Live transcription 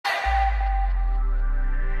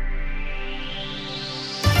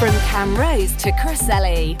From Camrose to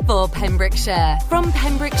Crossley for Pembrokeshire. From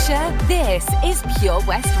Pembrokeshire, this is Pure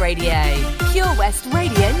West Radio. Pure West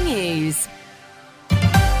Radio News.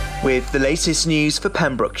 With the latest news for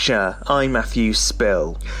Pembrokeshire, I'm Matthew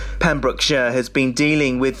Spill. Pembrokeshire has been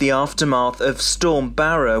dealing with the aftermath of Storm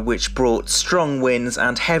Barra, which brought strong winds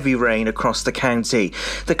and heavy rain across the county.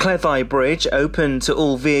 The Cleddau Bridge opened to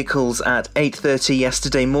all vehicles at 8:30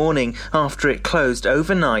 yesterday morning after it closed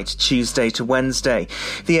overnight Tuesday to Wednesday.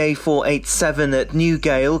 The A487 at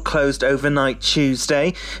Newgale closed overnight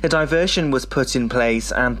Tuesday. A diversion was put in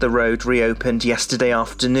place and the road reopened yesterday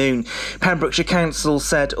afternoon. Pembrokeshire Council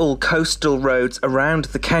said all coastal roads around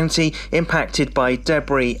the county impacted by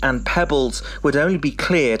debris and pebbles would only be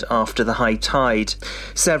cleared after the high tide.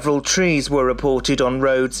 Several trees were reported on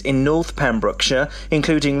roads in North Pembrokeshire,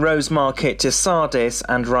 including Rose Market to Sardis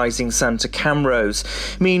and Rising Sun to Camrose.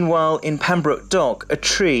 Meanwhile, in Pembroke Dock, a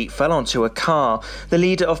tree fell onto a car. The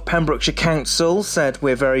leader of Pembrokeshire Council said,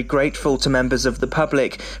 "We're very grateful to members of the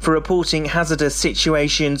public for reporting hazardous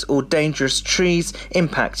situations or dangerous trees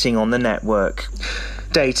impacting on the network."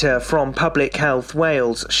 Data from Public Health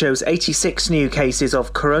Wales shows 86 new cases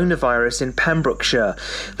of coronavirus in Pembrokeshire.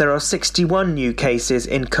 There are 61 new cases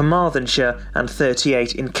in Carmarthenshire and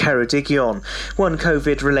 38 in Ceredigion. One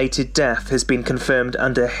COVID-related death has been confirmed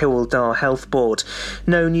under Hywel Dda Health Board.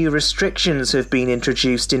 No new restrictions have been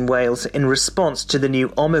introduced in Wales in response to the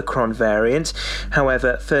new Omicron variant.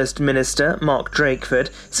 However, First Minister Mark Drakeford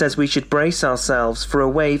says we should brace ourselves for a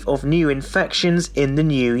wave of new infections in the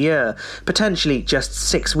new year, potentially just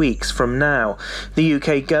 6 weeks from now. The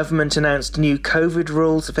UK government announced new COVID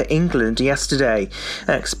rules for England yesterday.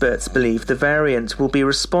 Experts believe the variant will be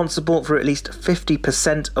responsible for at least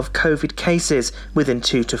 50% of COVID cases within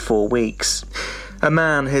 2 to 4 weeks. A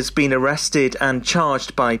man has been arrested and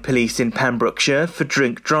charged by police in Pembrokeshire for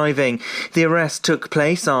drink driving. The arrest took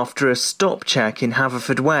place after a stop check in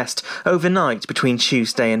Haverfordwest overnight between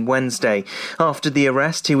Tuesday and Wednesday. After the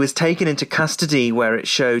arrest, he was taken into custody where it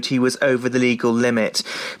showed he was over the legal limit.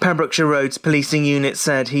 Pembrokeshire Roads Policing Unit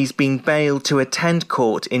said he's been bailed to attend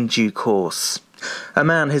court in due course. A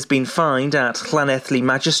man has been fined at Llanelli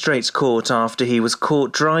Magistrates Court after he was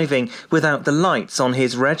caught driving without the lights on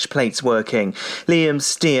his reg plates working. Liam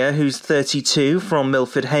Steer, who's 32, from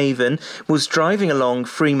Milford Haven, was driving along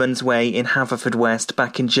Freeman's Way in Haverfordwest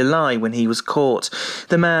back in July when he was caught.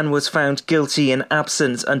 The man was found guilty in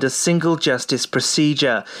absence under single justice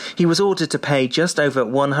procedure. He was ordered to pay just over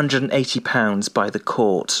 £180 by the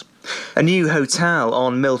court. A new hotel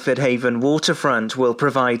on Milford Haven waterfront will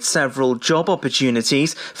provide several job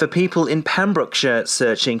opportunities for people in Pembrokeshire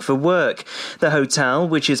searching for work. The hotel,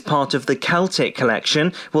 which is part of the Celtic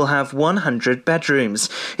collection, will have 100 bedrooms.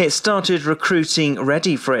 It started recruiting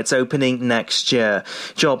ready for its opening next year.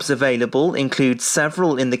 Jobs available include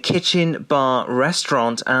several in the kitchen, bar,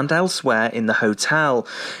 restaurant and elsewhere in the hotel.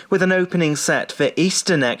 With an opening set for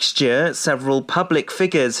Easter next year, several public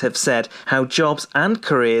figures have said how jobs and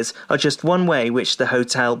careers are just one way which the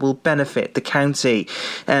hotel will benefit the county.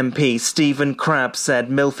 MP Stephen Crabb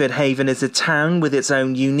said Milford Haven is a town with its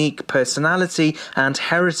own unique personality and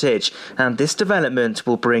heritage, and this development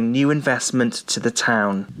will bring new investment to the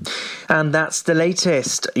town. And that's the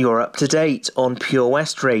latest. You're up to date on Pure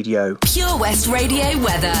West Radio. Pure West Radio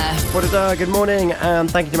weather. What a day, good morning,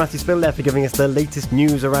 and thank you to Matthew Spill there for giving us the latest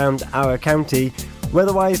news around our county.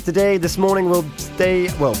 Weather-wise today, this morning will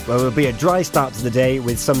be a dry start to the day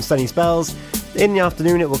with some sunny spells. In the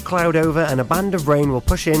afternoon it will cloud over and a band of rain will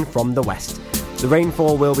push in from the west. The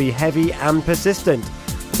rainfall will be heavy and persistent.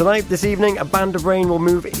 Tonight, this evening, a band of rain will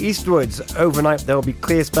move eastwards. Overnight there will be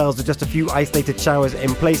clear spells with just a few isolated showers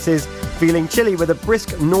in places. Feeling chilly with a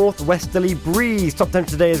brisk northwesterly breeze. Top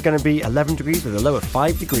temperature today is going to be 11 degrees with a low of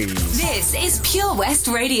 5 degrees. This is Pure West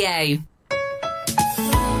Radio.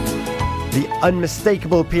 The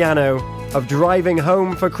unmistakable piano of driving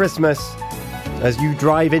home for Christmas as you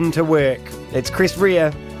drive into work. It's Chris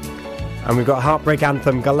Rea, and we've got Heartbreak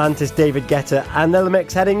Anthem, Galantis, David Guetta, and the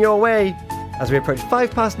mix heading your way as we approach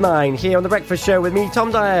 9:05 here on The Breakfast Show with me,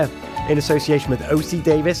 Tom Dyer, in association with OC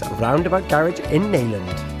Davis, Roundabout Garage in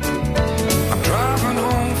Neyland. I'm driving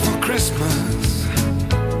home for Christmas.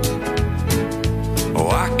 Oh,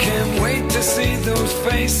 I can't wait to see those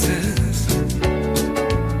faces.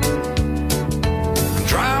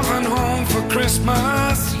 Driving home for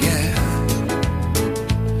Christmas, yeah.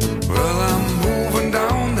 Well, I'm moving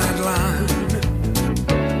down that line,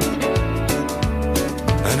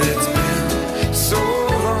 and it's been so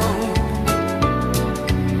long,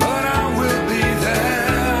 but I will be there.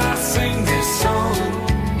 I sing this song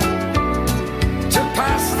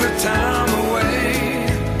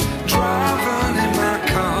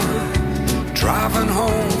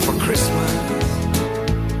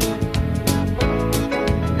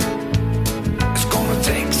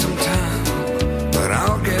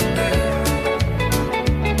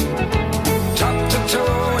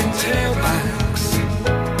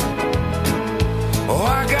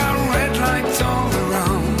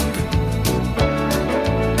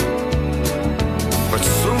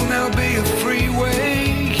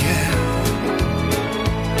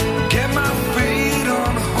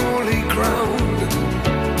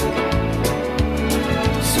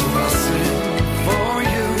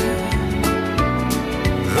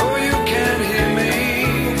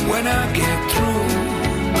through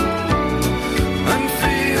and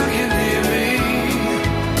feel you near me.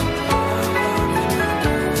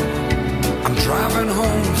 I'm driving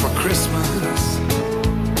home for Christmas.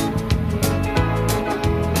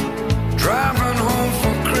 Driving home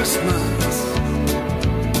for Christmas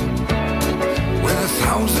with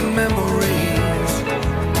 1,000 memories.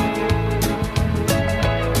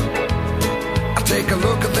 I take a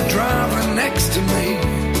look at the driver next to me.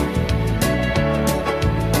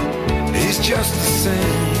 He's just the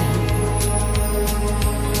same.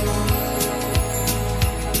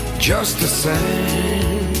 Just the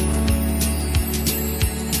same.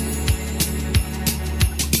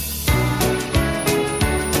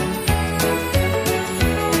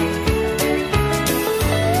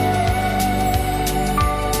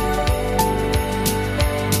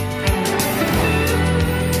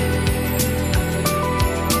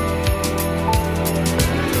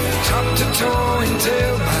 Towing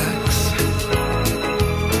tailbacks.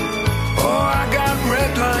 Oh, I got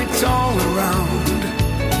red lights all around.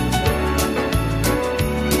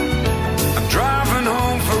 I'm driving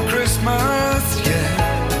home for Christmas, yeah.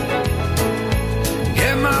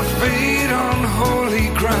 Get my feet on holy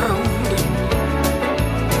ground.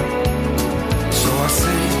 So I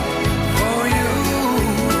sing for you,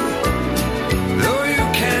 though you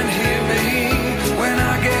can't hear me when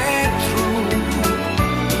I get through.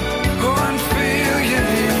 Go and feel you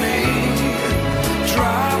near me.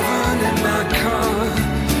 Driving in my car,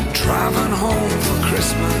 driving home for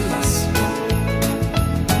Christmas.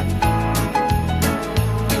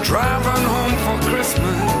 Driving home for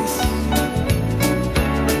Christmas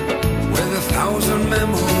with 1,000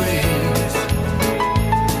 memories.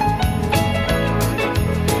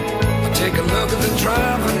 I take a look at the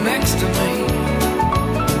driver next to me.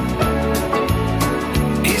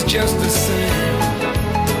 He's just the same.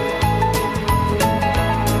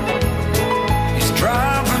 He's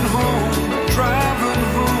driving home, driving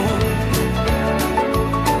home,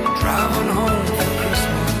 driving home for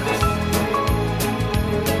Christmas.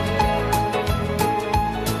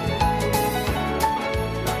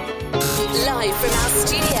 Live from our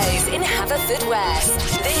studios in Haverfordwest,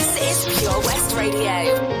 this is Pure West Radio.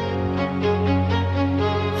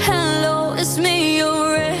 Hello, it's me,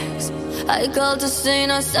 your ex. I called to say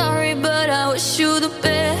not sorry, but I wish you the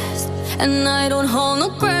best. And I don't hold no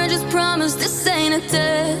grudges, promise this ain't a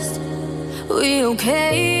test. We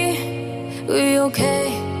okay, we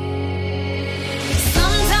okay.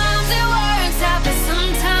 Sometimes it works out, but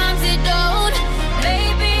sometimes it don't.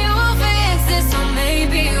 Maybe we'll fix this, or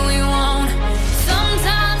maybe we won't.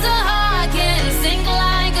 Sometimes a heart can sink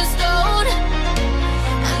like a stone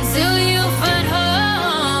until you find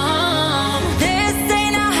home. This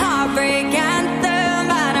ain't a heartbreak anthem.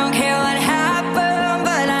 I don't care what happened,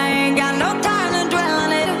 but I ain't got no time to dwell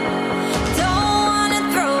on it. Don't wanna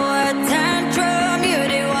throw a tantrum. You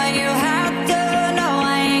did what you had to. No,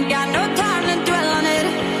 I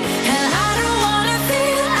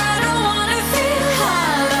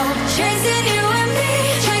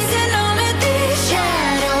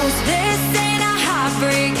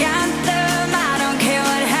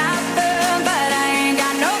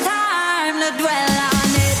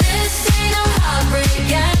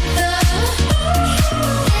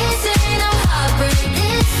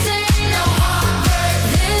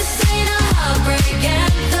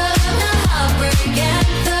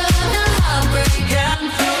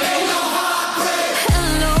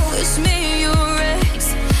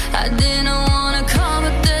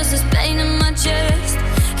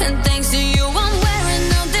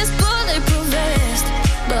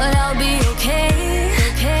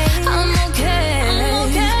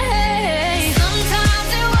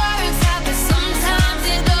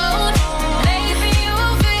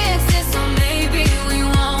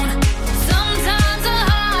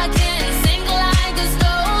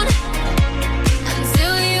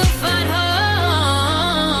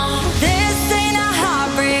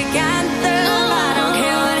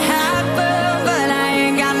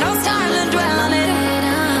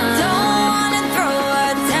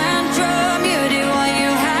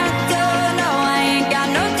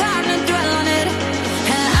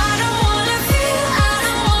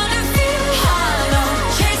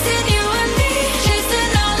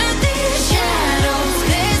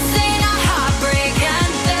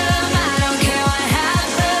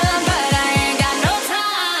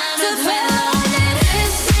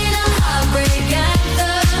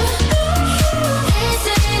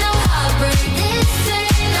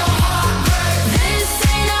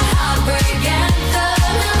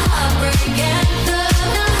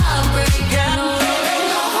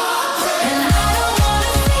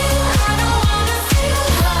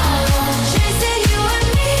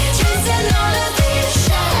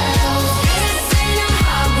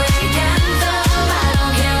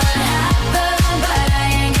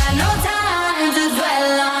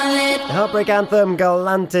Heroic Anthem,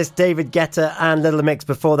 Galantis, David Guetta and Little Mix.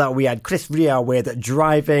 Before that we had Chris Rea with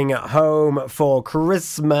Driving Home for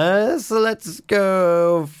Christmas. Let's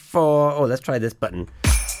go for... Oh, let's try this button.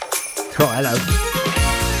 Oh, hello.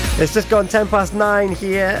 It's just gone 9:10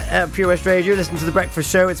 here at Pure West Radio. Listen to The Breakfast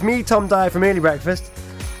Show. It's me, Tom Dyer from Early Breakfast,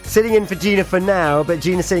 sitting in for Gina for now, but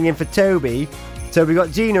Gina's sitting in for Toby. So we've got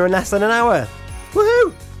Gina in less than an hour.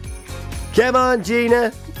 Woohoo! Come on,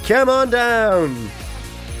 Gina. Come on down.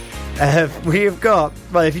 We've got...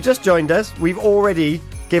 Well, if you just joined us, we've already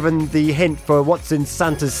given the hint for what's in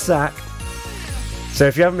Santa's sack. So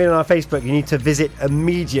if you haven't been on our Facebook, you need to visit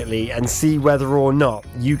immediately and see whether or not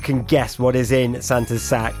you can guess what is in Santa's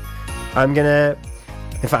sack. I'm going to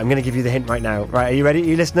give you the hint right now. Right, are you ready? Are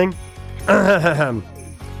you listening? I'm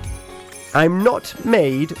not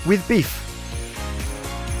made with beef.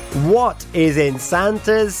 What is in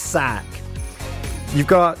Santa's sack? You've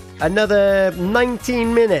got another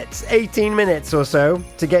 18 minutes or so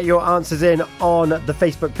to get your answers in on the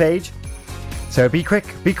Facebook page. So be quick.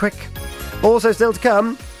 Also still to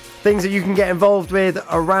come, things that you can get involved with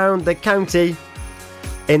around the county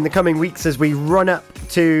in the coming weeks as we run up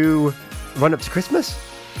to Christmas.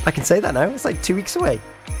 I can say that now. It's like 2 weeks away.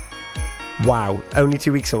 Wow, only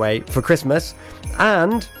 2 weeks away for Christmas.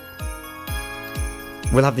 And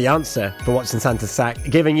we'll have the answer for what's in Santa's sack,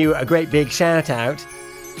 giving you a great big shout out.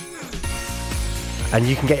 And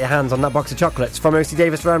you can get your hands on that box of chocolates from O.C.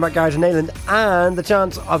 Davis Roundabout Garage in Nayland, and the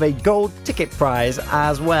chance of a gold ticket prize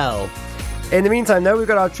as well. In the meantime, though, we've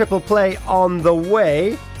got our triple play on the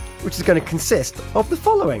way, which is going to consist of the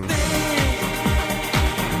following.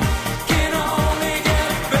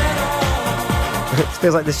 It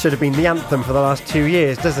feels like this should have been the anthem for the last 2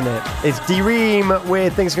 years, doesn't it? It's D-Ream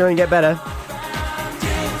with Things Are Going to Get Better.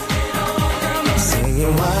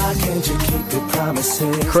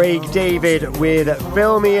 Craig David with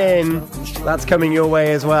Fill Me In. That's coming your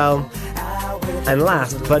way as well. And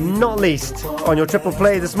last but not least, on your triple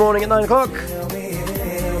play this morning at 9 o'clock,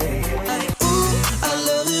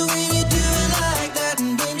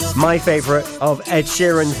 my favourite of Ed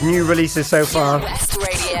Sheeran's new releases so far. West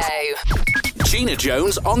Radio. Gina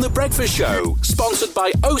Jones on The Breakfast Show, sponsored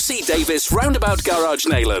by O.C. Davis Roundabout Garage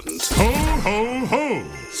Nayland. Ho, ho, ho!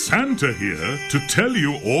 Santa here to tell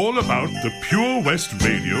you all about the Pure West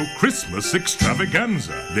Radio Christmas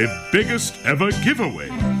Extravaganza, their biggest ever giveaway,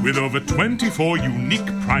 with over 24 unique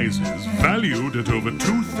prizes valued at over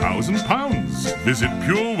 £2,000. Visit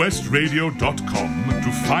purewestradio.com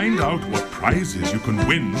to find out what prizes you can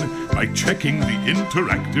win by checking the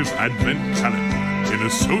interactive advent calendar in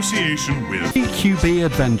association with EQB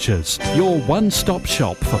Adventures, your one-stop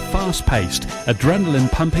shop for fast-paced,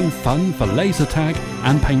 adrenaline-pumping fun for laser tag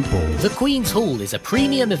and paintball. The Queen's Hall is a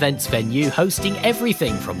premium events venue hosting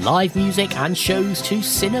everything from live music and shows to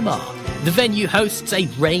cinema. The venue hosts a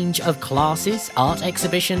range of classes, art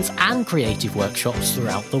exhibitions and creative workshops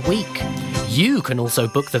throughout the week. You can also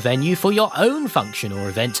book the venue for your own function or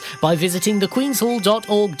event by visiting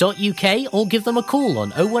thequeenshall.org.uk or give them a call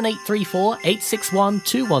on 01834 861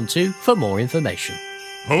 212 for more information.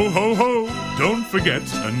 Ho, ho, ho! Don't forget,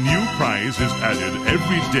 a new prize is added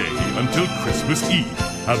every day until Christmas Eve.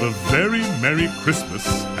 Have a very Merry Christmas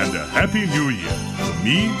and a Happy New Year from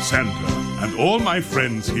me, Santa, and all my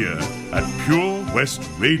friends here at Pure West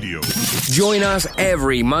Radio. Join us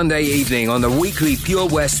every Monday evening on the weekly Pure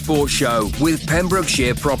West Sports Show with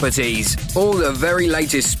Pembrokeshire Properties. All the very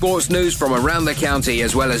latest sports news from around the county,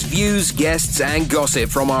 as well as views, guests and gossip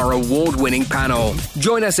from our award-winning panel.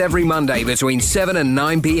 Join us every Monday between 7 and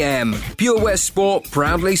 9 p.m. Pure West Sport,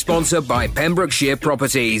 proudly sponsored by Pembrokeshire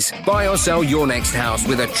Properties. Buy or sell your next house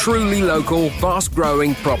with a truly local,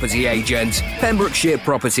 fast-growing property agent. Pembrokeshire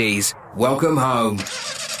Properties. Welcome home.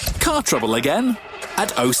 Car trouble again?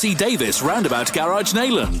 At O.C. Davis Roundabout Garage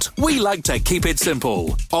Nayland, we like to keep it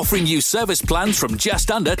simple, offering you service plans from just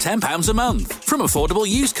under £10 a month, from affordable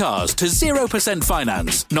used cars to 0%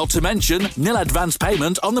 finance, not to mention nil advance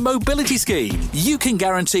payment on the mobility scheme. You can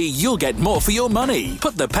guarantee you'll get more for your money.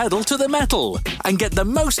 Put the pedal to the metal and get the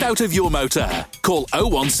most out of your motor. Call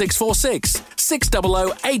 01646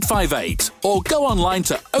 600 858 or go online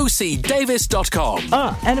to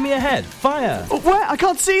ocdavis.com. Enemy ahead. Fire. Oh, where? I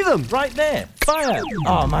can't see them. Right there. Fire.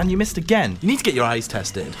 Oh man, you missed again. You need to get your eyes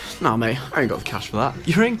tested. Nah mate, I ain't got the cash for that.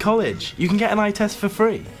 You're in college. You can get an eye test for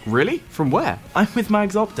free. Really? From where? I'm with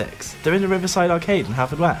Mags Optics. They're in the Riverside Arcade in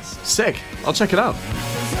Haverfordwest. Sick. I'll check it out.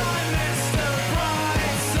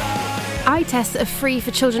 Eye tests are free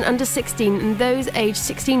for children under 16 and those aged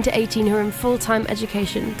 16 to 18 who are in full-time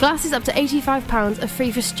education. Glasses up to £85 are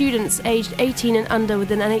free for students aged 18 and under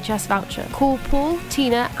with an NHS voucher. Call Paul,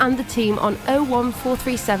 Tina and the team on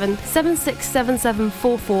 01437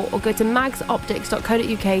 767744 or go to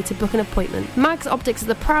magsoptics.co.uk to book an appointment. Mags Optics are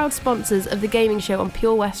the proud sponsors of the gaming show on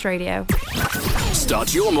Pure West Radio.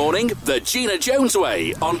 Start your morning the Gina Jones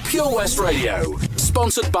way on Pure West Radio.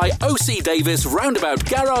 Sponsored by OC Davis Roundabout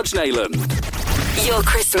Garage Neyland. Your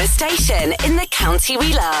Christmas station in the county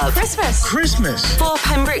we love. Christmas. For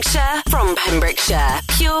Pembrokeshire, from Pembrokeshire.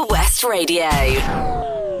 Pure West Radio.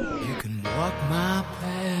 You can walk my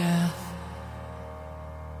path.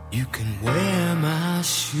 You can wear my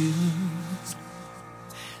shoes.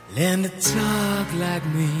 Learn to talk like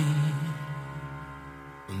me.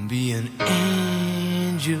 And be an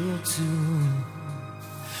angel too.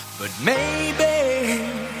 But maybe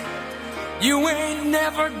you ain't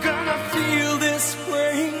never gonna feel this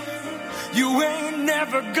way. You ain't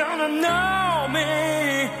never gonna know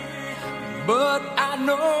me. But I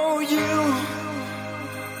know you.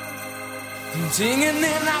 Singing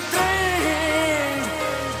in our things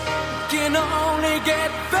can only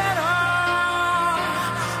get better.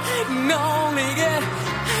 It can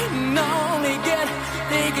only get,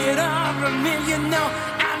 take it on from me, you know.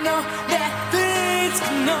 I know that things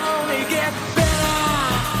can only get better.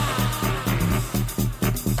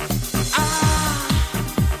 I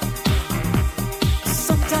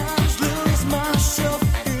sometimes lose myself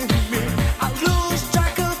in me. I lose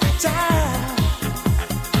track of time,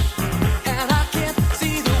 and I can't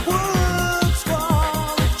see the woods for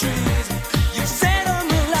the trees. You set them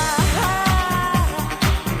alive,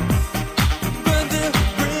 but the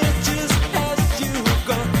bridges as you've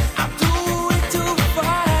gone. I'm doing too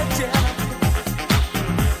far, yeah.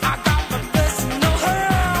 I got my blessing, no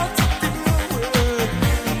hurt to do it.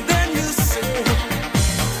 And then you say,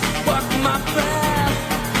 walk my path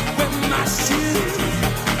with my shoes.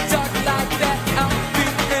 Talk like that, I'll be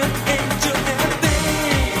an angel, and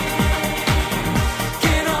things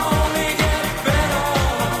can only get better.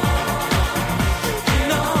 Can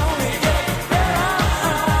only get better.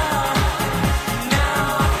 Now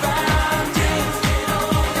I found you.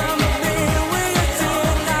 Come here with you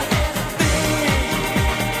tonight. Things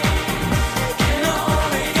can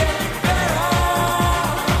only get better.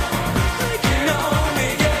 Can only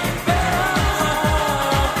get better.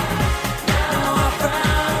 Now I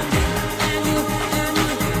found you, and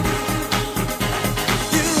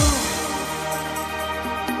you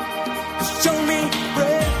show me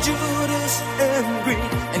prejudice and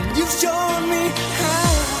greed, and you showed me how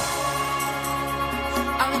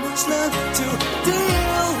I must learn to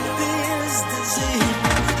deal with this disease.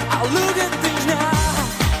 I look at things now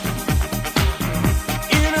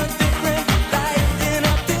in a different light than I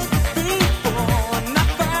did before, and I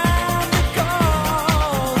found the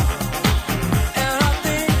cause, and I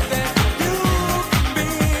think that you can be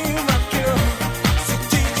my cure. So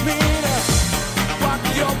teach me to walk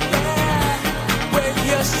your path, wear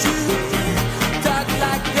your shoes, talk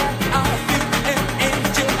like that. I'll be an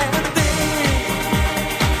angel, and things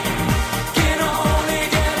can only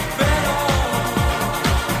get better.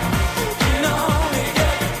 Can only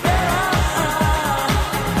get better.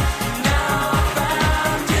 Now I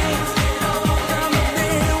found you. Come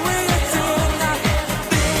here with you tonight.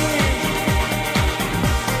 Things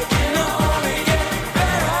can only get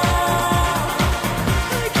better.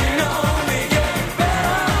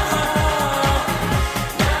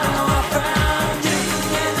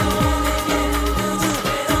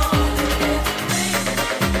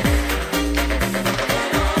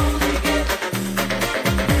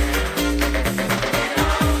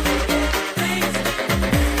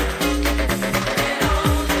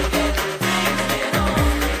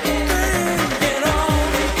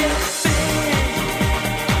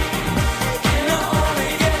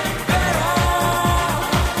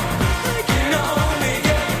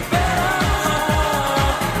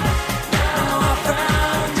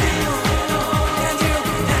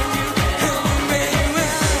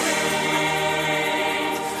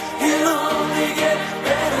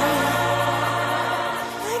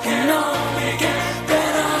 Can only get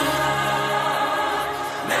better.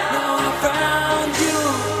 Now I found you.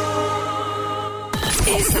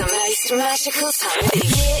 It's the most magical time of the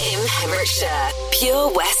year in Pembrokeshire. Pure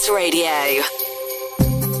West Radio.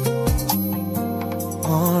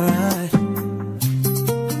 Alright.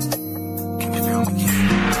 Can you feel me?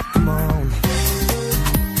 Come on.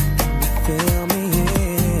 Feel me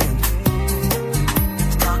in.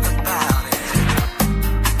 Talk about it.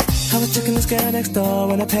 I was checking this girl next door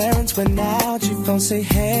when her parents went out. She phone say,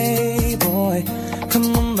 hey boy,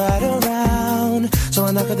 come on right around. So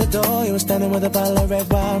I knock at the door, you were standing with a bottle of red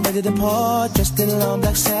wine ready to pour, dressed in long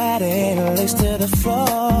black satin, lace to the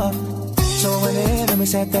floor. So I went in and we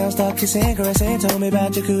sat down, started kissing, caressing, told me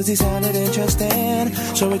about jacuzzi, sounded interesting.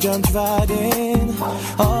 So we jumped right in,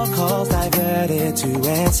 all calls diverted to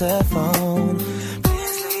answer phone.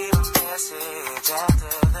 Please leave a message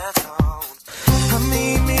after the tone. I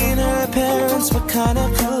mean, me and her parents were kinda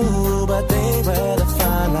cool, but they were the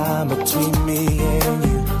fine line between me and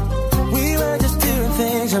you. We were just doing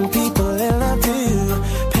things and people in love do.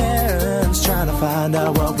 Parents trying to find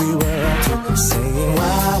out what we were up to. Saying,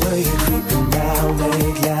 why were you creeping round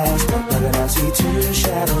late last night? But then I see two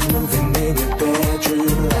shadows moving in your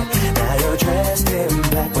bedroom light. Now you're dressed in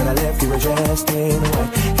black. When I left you were dressed in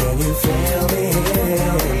white. Can you feel me?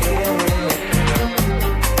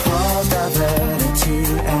 Calls diverted to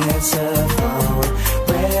answer phone.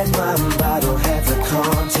 Red wine bottle, have the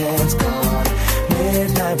contents gone.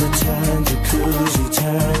 Midnight return, jacuzzi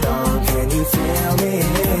turned on. Can you feel me?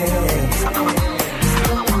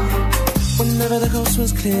 Whenever the coast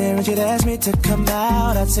was clear and she'd ask me to come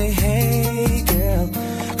out, I'd say, hey girl,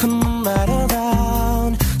 come right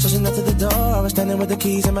around. So she knocked at the door, I was standing with the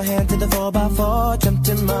keys in my hand to the 4x4. Jumped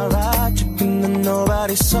in my ride, chicken that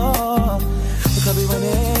nobody saw. The club we went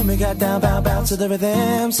in, we got down, bound to the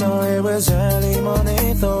rhythm. So it was early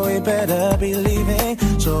morning, thought we better be leaving.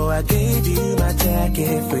 So I gave you my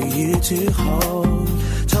jacket for you to hold.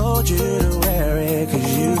 Told you to wear it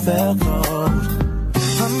cause you felt cold.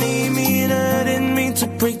 I mean, me and her didn't mean to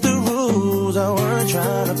break the rules. I weren't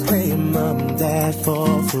trying to play mom and dad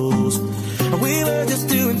for fools. We were just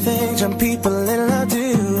doing things young people in love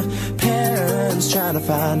do. Parents trying to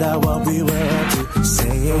find out what we were up to.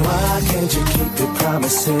 Saying, why can't you keep your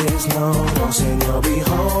promises? No, saying you'll be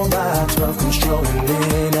home by 12, come strolling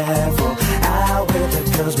in at 4. Out with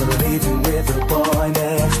the girls, but leaving with the boy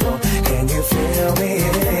next door. Can you feel me?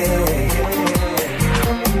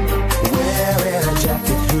 Wearing a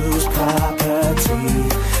jacket whose property.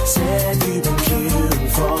 Said you've been queuing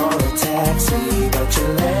for a taxi, but you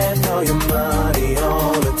left all your money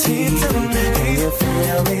on the TV. Can you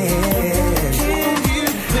feel me? Can you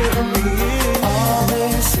feel me? All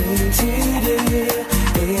they seem to do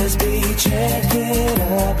is be checking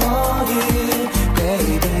up on you,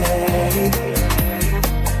 baby.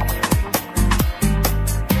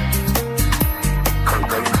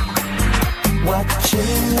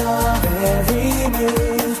 Watching your every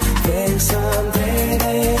move, think someday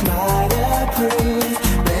they might approve,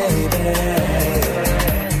 baby.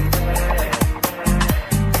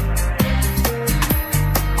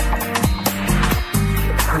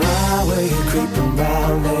 Why were you creeping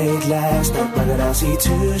round late last night? Why did I see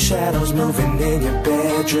two shadows moving in your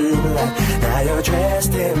bedroom light? Now you're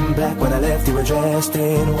dressed in black. When I left you were dressed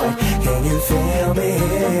in white. Can you feel me?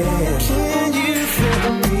 Can you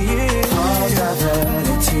feel me?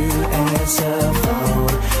 Diverted to answer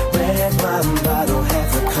phone. Red wine bottle, half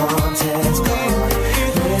the contents gone.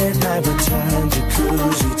 Midnight return,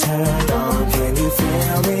 jacuzzi turned on. Can you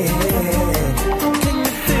feel me? Can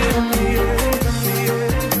you feel me?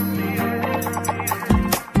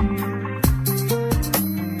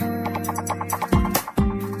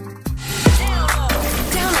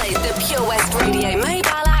 Download the Pure West Radio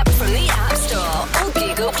mobile app from the App Store or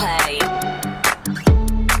Google Play.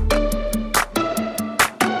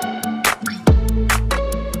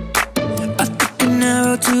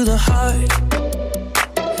 To the heart,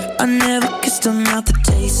 I never kissed a mouth that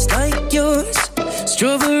tastes like yours.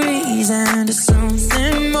 Strawberries and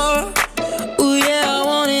something more. Oh yeah, I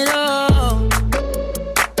want it all.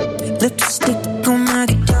 Lipstick on my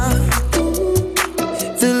guitar.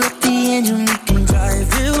 Fill up the engine, we can drive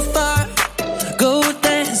real far. Go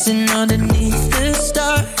dancing underneath the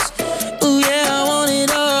stars. Oh yeah, I want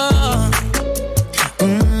it all.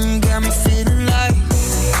 Got me feeling like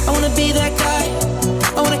I wanna be that guy.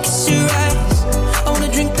 I wanna kiss your eyes. I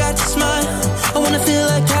wanna drink out your smile. I wanna feel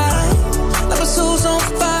like my soul's on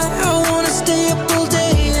fire. I wanna stay up all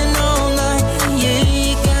day and all night. Yeah.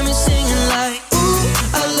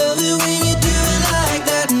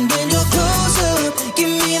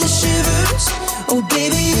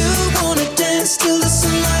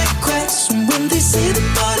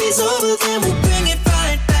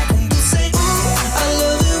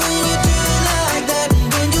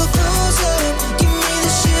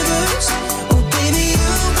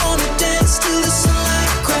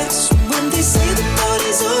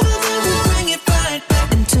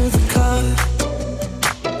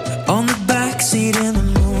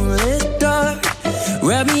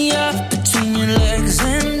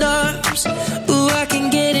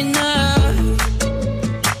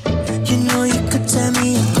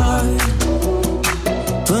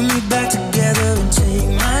 together and take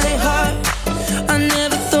my heart. I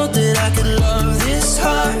never thought that I could love this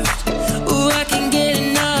hard. Ooh, I can get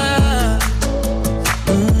enough.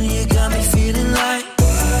 You got me feeling like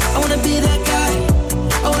I wanna be that guy.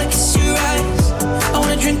 I wanna kiss your eyes. I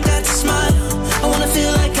wanna drink that smile. I wanna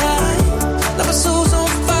feel like like my soul's on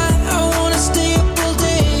fire. I wanna stay up all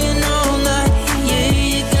day and all night. Yeah,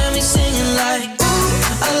 you got me singing like,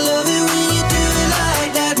 ooh, I love it when you do it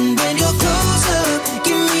like that. And when you're close up,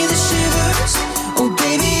 give me the shivers. Oh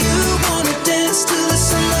baby, you wanna dance till the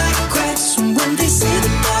sunlight cracks. And when they say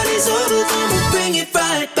the party's over, then we'll bring it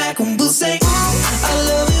right back. And we'll say, ooh, I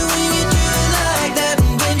love it when you do it like that.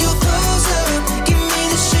 And when you're close up, give me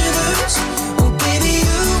the shivers. Oh baby,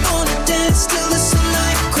 you wanna dance till the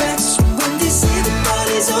sunlight cracks. And when they say the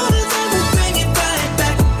party's over, then we'll bring it right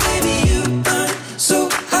back. Baby, you burn so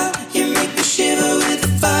hot, you make me shiver with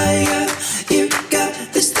the fire. You got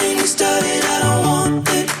this thing we started, I don't want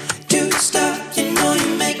it to stop. You know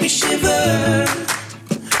you make me shiver.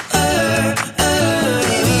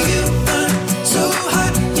 Baby, you burn so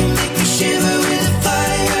hot, you make me shiver with the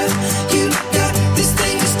fire. You got this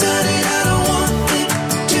thing we started, I don't want it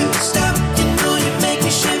to stop. You know you make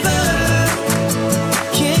me shiver.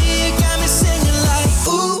 Yeah, you got me singing like,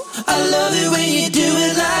 ooh, I love it when you do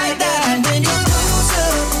it like that. And when you're close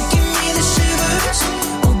up, give me the shivers.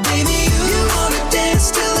 Oh baby, you wanna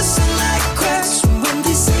dance till the sunlight cracks. And when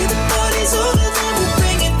they say the party's over, then we'll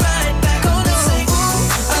bring it right back. Oh no, say,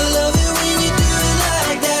 ooh, I love it when you do it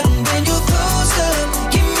like that. And when you're close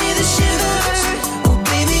up, give me the shivers. Oh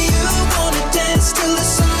baby, you wanna dance till the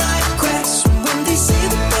sunlight cracks. And when they say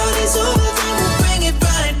the party's over, then we'll bring it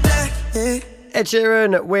right back. Yeah. Ed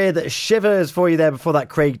Sheeran with Shivers for you there. Before that,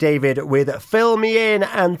 Craig David with Fill Me In.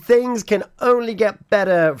 And things can only get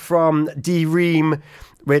better from D-Ream,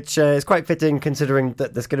 which is quite fitting considering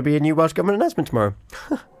that there's going to be a new Welsh Government announcement tomorrow.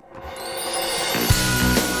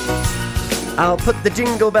 I'll put the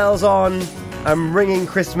jingle bells on. I'm ringing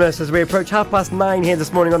Christmas as we approach 9:30 here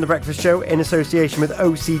this morning on The Breakfast Show in association with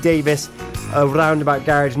OC Davis of Roundabout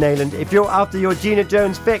Garage Nayland. If you're after your Gina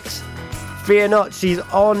Jones fix, fear not, she's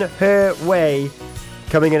on her way.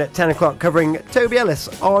 Coming in at 10 o'clock, covering Toby Ellis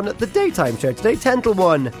on the daytime show today, 10 till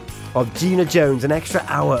 1 of Gina Jones, an extra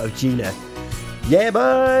hour of Gina. Yeah,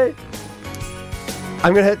 boy!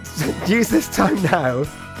 I'm going to use this time now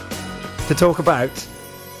to talk about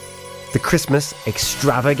the Christmas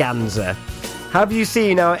extravaganza. Have you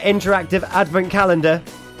seen our interactive advent calendar?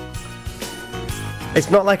 It's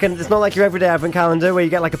not like your everyday advent calendar where you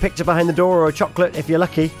get like a picture behind the door or a chocolate if you're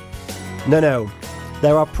lucky. No.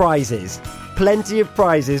 There are prizes. Plenty of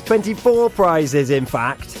prizes. 24 prizes, in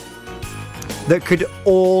fact, that could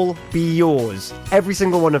all be yours. Every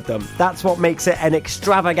single one of them. That's what makes it an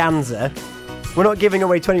extravaganza. We're not giving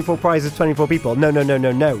away 24 prizes to 24 people. No.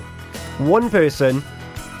 One person,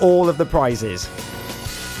 all of the prizes.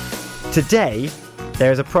 Today,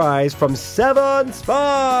 there's a prize from 7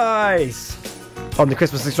 Spice on the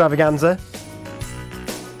Christmas extravaganza.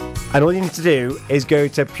 And all you need to do is go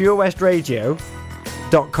to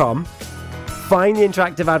purewestradio.com, find the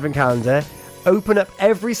interactive advent calendar, open up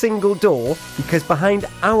every single door, because behind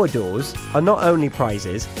our doors are not only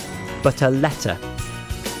prizes, but a letter.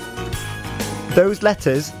 Those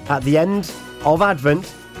letters at the end of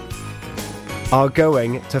Advent are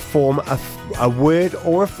going to form a word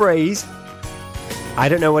or a phrase. I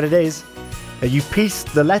don't know what it is. You piece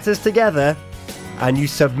the letters together and you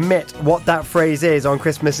submit what that phrase is on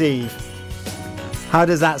Christmas Eve. How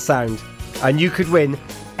does that sound? And you could win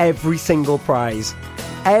every single prize.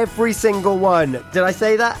 Every single one. Did I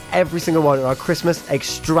say that? Every single one of our Christmas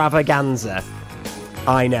extravaganza.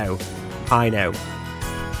 I know.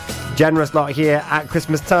 Generous lot here at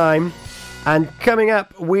Christmas time. And coming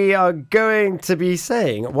up, we are going to be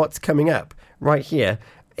saying what's coming up right here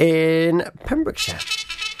in Pembrokeshire.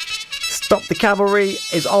 Stop the Cavalry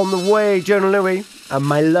is on the way, Jonah Louie and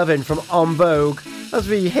My Lovin' from En Vogue as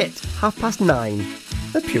we hit 9:30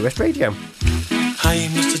 at Pure West Radio. Hey,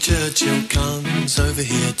 Mr. Churchill comes over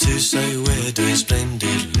here to say we're doing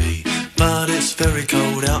splendidly, but it's very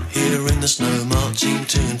cold out here in the snow, marching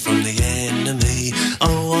to and from the enemy.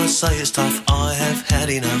 Oh, I say it's tough, I have had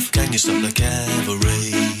enough, can you stop the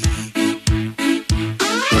cavalry?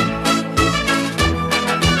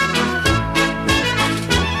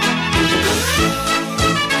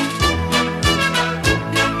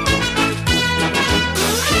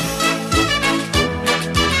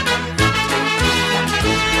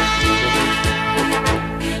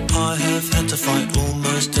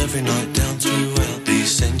 Every night down throughout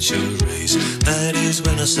these centuries. That is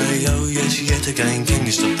when I say, oh yes, yet again, can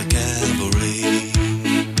you stop the cavalry?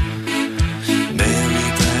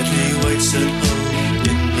 Mary Bradley waits waits at home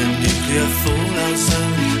in the nuclear fallout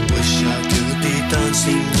zone. Wish I could be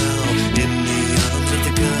dancing now in the arms of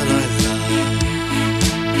the girl I love.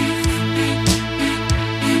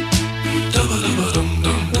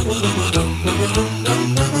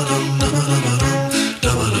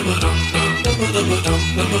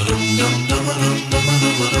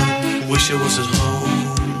 Wish I was at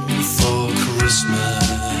home for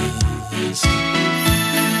Christmas.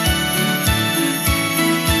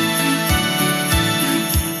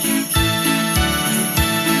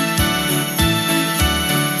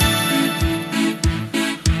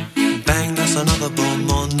 Bang, that's another bomb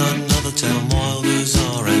on another town, while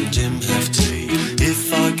bizarre and Jim hefty.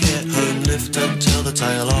 If I get home, lift up, tell the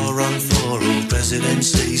tale, I'll run for all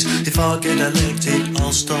presidencies. If I get elected, I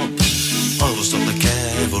will stop the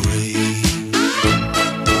cavalry.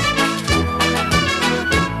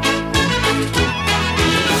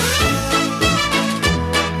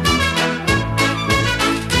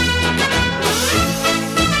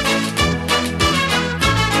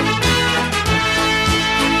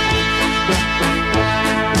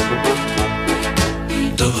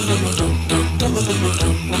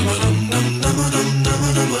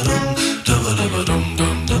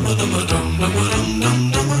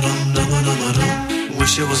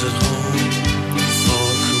 Wish I was at home for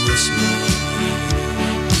Christmas.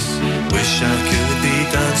 Wish I could be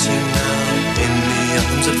dancing now in the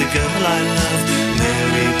arms of the girl I love.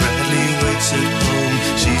 Mary Bradley waits at home.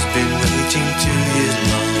 She's been waiting 2 years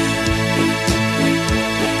long.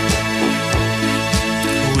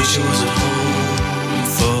 Wish I was at home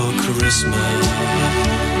for Christmas.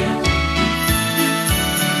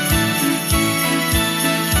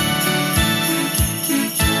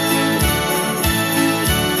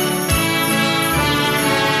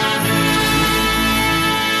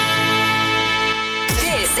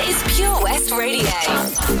 Radio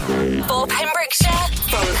for Pembrokeshire,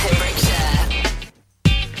 from Pembrokeshire.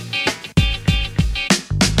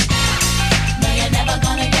 No, you're never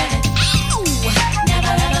gonna get it.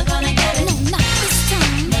 Never ever gonna get it. No, not this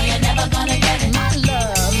time. No, you're never gonna get it. My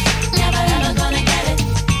love. Never ever gonna get it.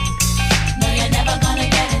 No, you're never gonna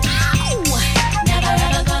get it. Never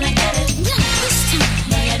ever gonna get it. Not this time.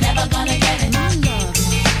 No, you're never gonna get it. My love.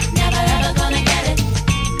 Never ever gonna get it.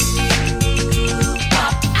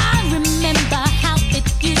 Pop, I remember how it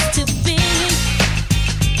used to be.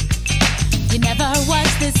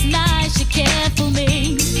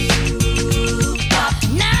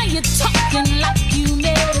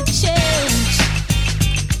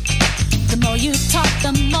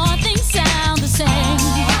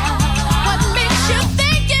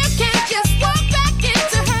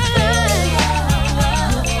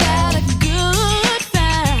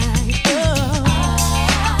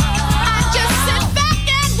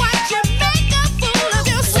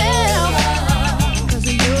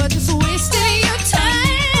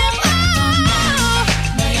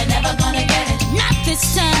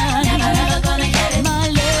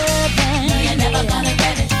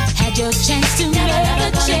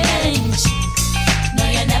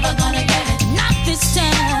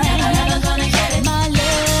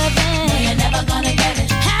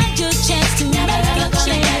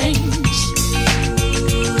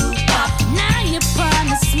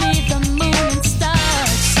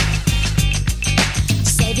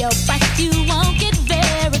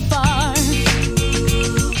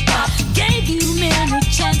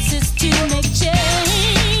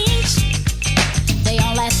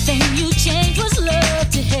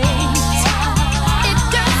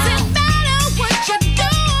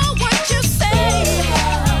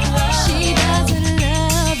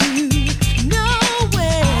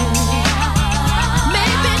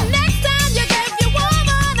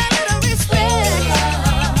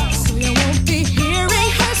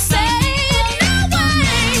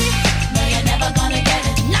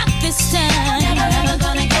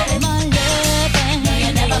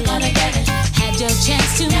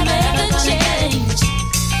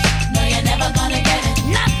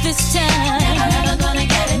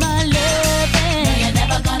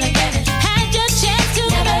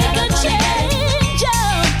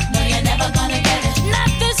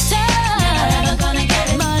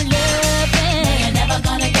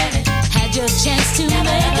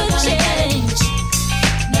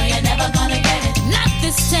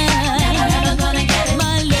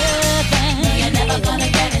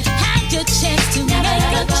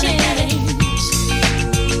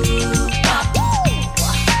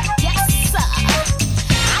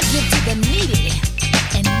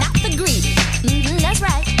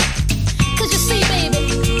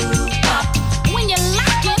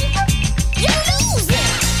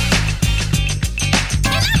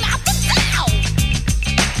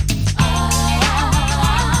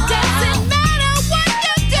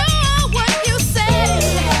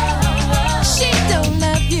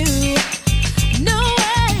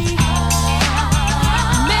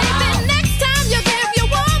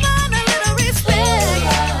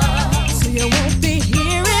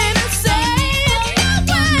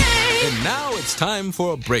 in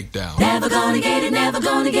for a breakdown. Never gonna get it, never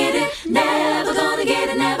gonna get it, never gonna get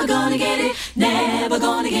it, never gonna get it, never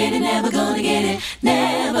gonna get it, never gonna get it,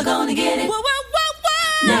 never gonna get it. Whoa, whoa, whoa,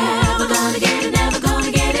 whoa. Never gonna get it, never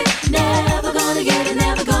gonna get it, never gonna get it,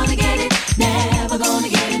 never gonna get it, never gonna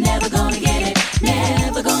get it, never gonna get it,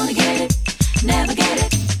 never gonna get it, never get it.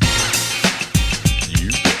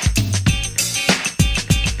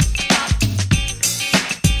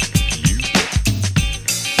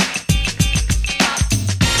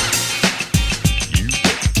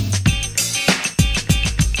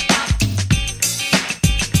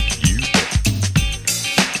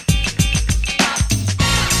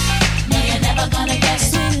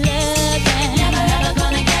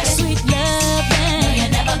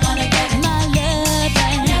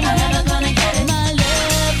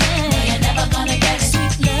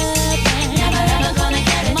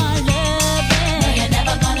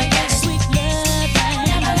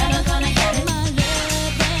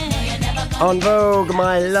 On Vogue,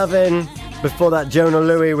 My Lovin'. Before that, Jonah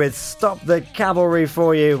Louie with Stop the Cavalry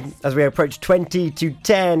for you as we approach 20 to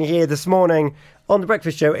 10 here this morning on The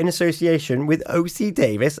Breakfast Show in association with O.C.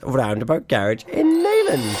 Davis Roundabout Garage in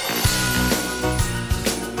Neyland.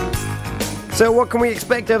 So what can we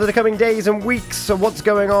expect over the coming days and weeks? So what's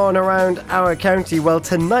going on around our county? Well,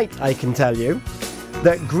 tonight I can tell you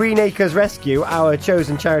that Green Acres Rescue, our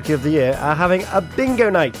chosen charity of the year, are having a bingo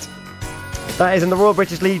night. That is in the Royal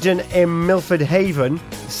British Legion in Milford Haven,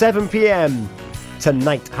 7 p.m.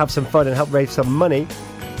 tonight. Have some fun and help raise some money.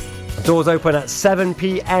 Doors open at 7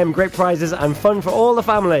 p.m. Great prizes and fun for all the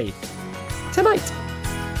family. Tonight.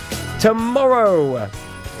 Tomorrow,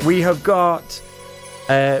 we have got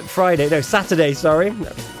Saturday, sorry.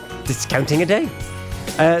 Discounting a day.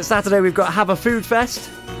 Saturday, we've got Have a Food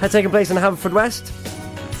Fest taking place in Haverfordwest.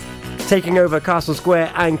 Taking over Castle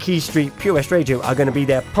Square and Key Street. Pure West Radio are going to be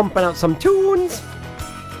there pumping out some tunes.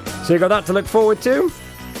 So you've got that to look forward to.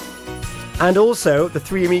 And also, the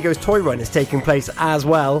Three Amigos Toy Run is taking place as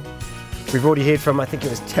well. We've already heard from, I think it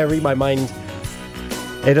was Terry, my mind.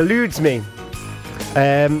 It eludes me.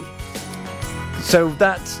 So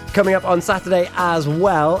that's coming up on Saturday as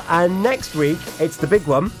well. And next week, it's the big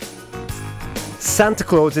one. Santa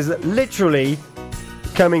Claus is literally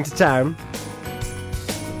coming to town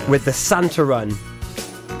with the Santa Run.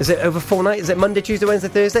 Is it over 4 nights? Is it Monday, Tuesday, Wednesday,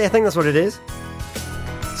 Thursday? I think that's what it is.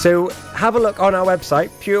 So have a look on our website,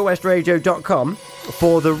 purewestradio.com,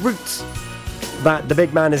 for the routes that the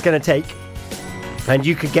big man is going to take. And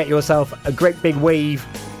you could get yourself a great big wave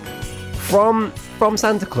from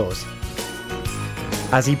Santa Claus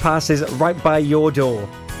as he passes right by your door.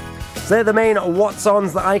 So they're the main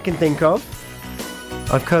what's-ons that I can think of.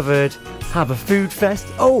 I've covered Have a Food Fest.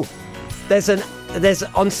 Oh, there's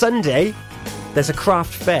on Sunday, there's a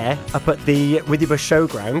craft fair up at the Withybush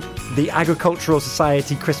Showground, the Agricultural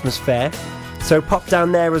Society Christmas Fair. So pop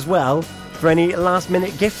down there as well for any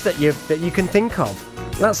last-minute gifts that you can think of.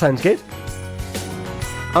 That sounds good.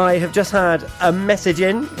 I have just had a message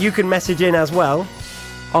in. You can message in as well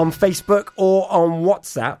on Facebook or on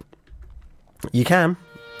WhatsApp. You can.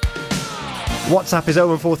 WhatsApp is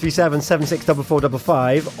 01437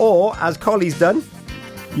 764455, or as Collie's done,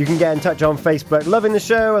 you can get in touch on Facebook. Loving the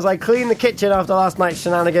show as I clean the kitchen after last night's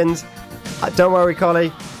shenanigans. Don't worry,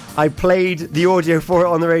 Collie. I played the audio for it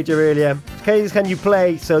on the radio earlier. Can you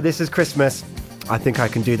play So This Is Christmas? I think I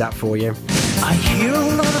can do that for you. I hear a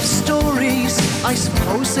lot of stories, I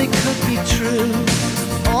suppose they could be true,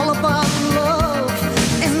 all about love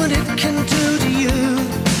and what it can do to you.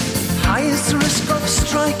 High is the risk of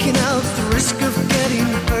striking out, the risk of getting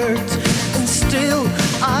hurt, and still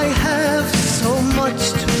I have so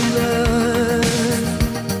much to learn.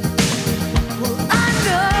 Well, I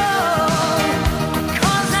know,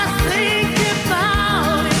 'cause I think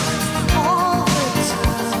about it all the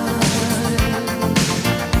time.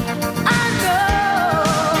 I know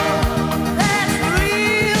that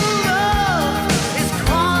real love is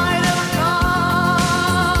quite a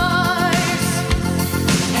price,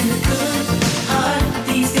 and a good heart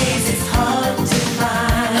these days is hard to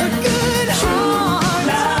find. A good heart,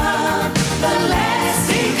 love, the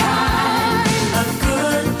lasting kind. A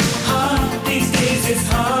good heart these days is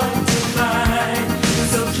hard to find.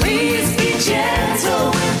 So please be gentle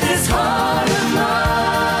with this heart of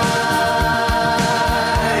mine.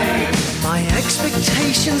 My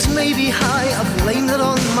expectations may be high, I blame it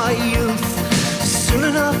on my youth. Soon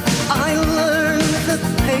enough I learn the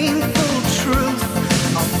painful truth.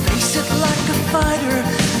 I'll face it like a fighter,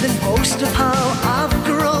 then boast of how I've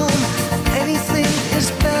grown. Anything is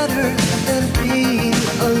better than being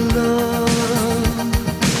alone.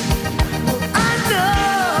 Well, I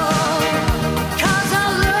know, 'cause I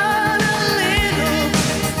learned a little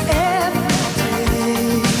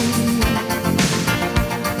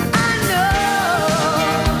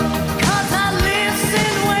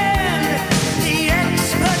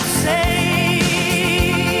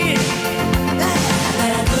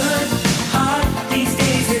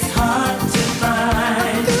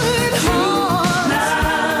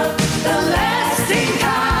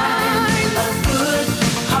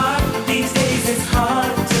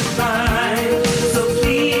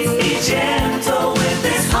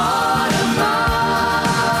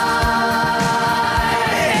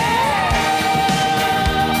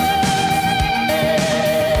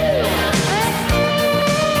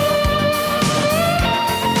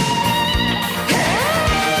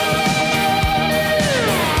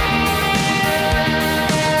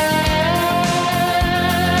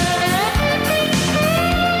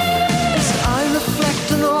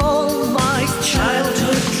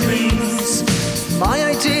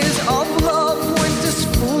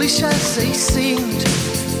seemed.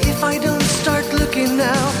 If I don't start looking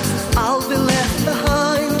now, I'll be left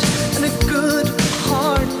behind. And a good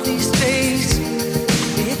heart these days,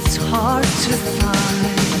 it's hard to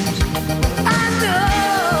find. I know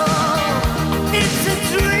it's a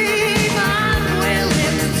dream I'm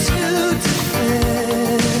willing to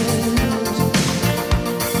defend.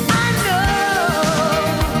 I know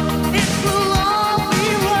it will all be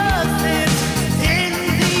worth it in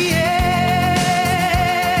the end.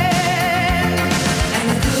 And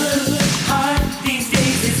a good heart these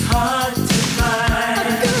days is hard to find.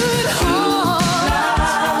 A good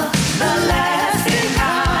heart, the lasting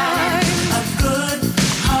kind. A good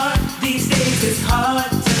heart these days is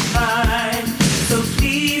hard to find. So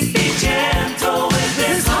please be gentle with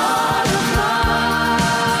this heart of mine.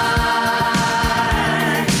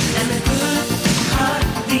 And a good heart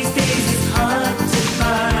these days is hard to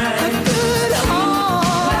find. A good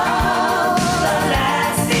heart, the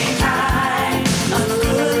lasting kind. A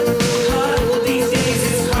good heart these days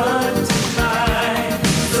is hard to find.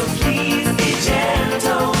 So please be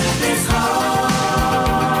gentle with this heart.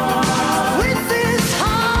 With this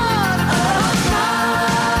heart of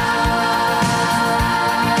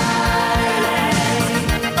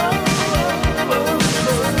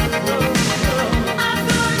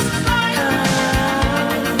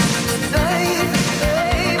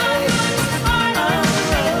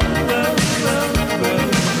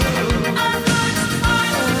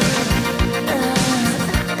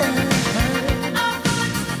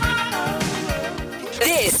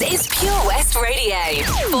This is Pure West Radio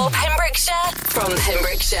for Pembrokeshire from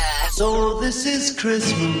Pembrokeshire. So this is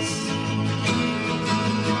Christmas,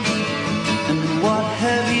 and what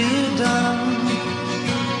have you done?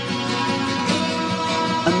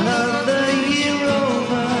 Another year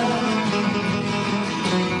over,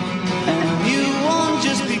 and you won't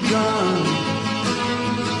just begun.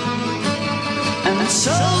 And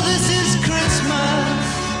so this is Christmas.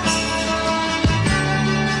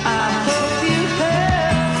 I hope you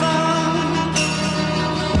had fun.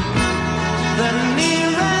 The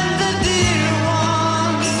near and the dear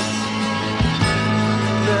ones,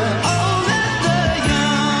 the old and the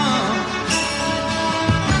young,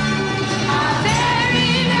 are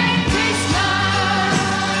very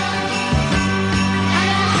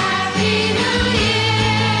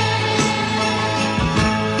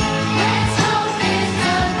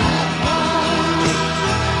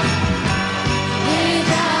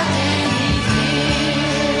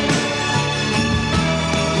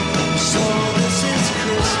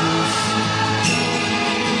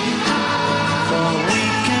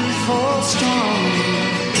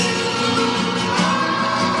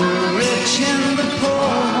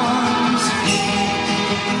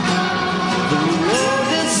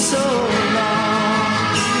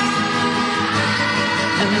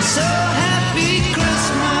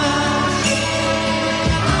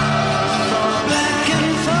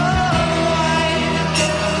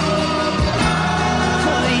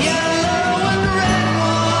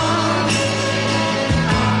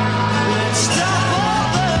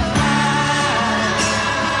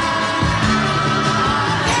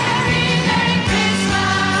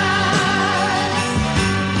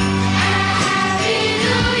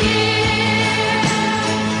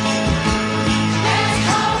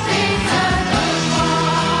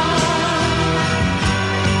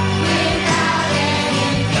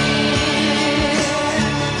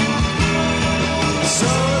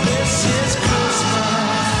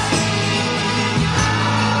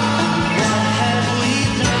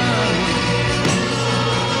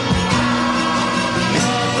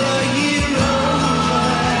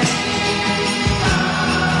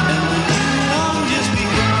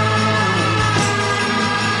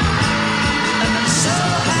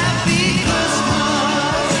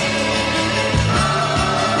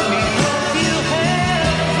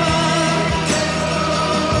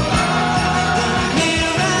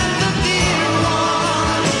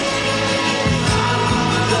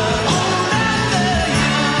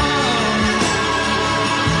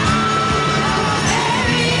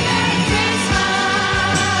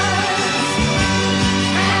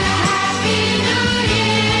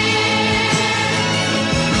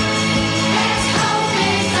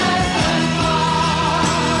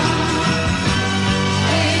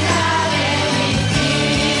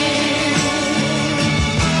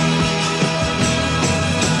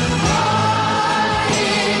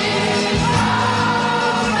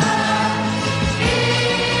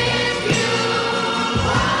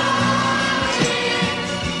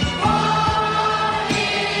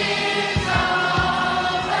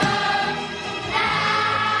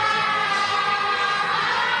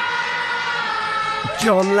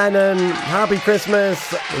John Lennon, Happy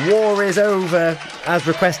Christmas, War is Over, as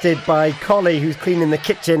requested by Collie, who's cleaning the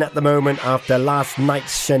kitchen at the moment after last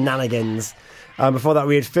night's shenanigans. Before that,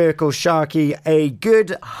 we had Firkle Sharky, A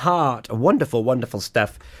Good Heart. Wonderful, wonderful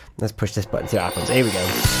stuff. Let's push this button, see what happens. Here we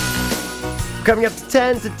go. Coming up to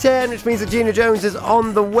 10 to 10, which means that Gina Jones is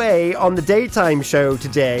on the way on the daytime show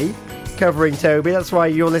today, covering Toby. That's why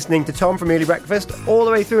you're listening to Tom from Early Breakfast all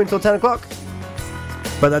the way through until 10 o'clock.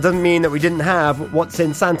 But that doesn't mean that we didn't have What's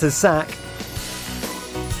in Santa's Sack.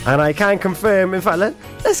 And I can confirm, in fact,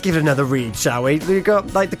 let's give it another read, shall we? We got,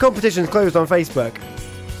 the competition's closed on Facebook.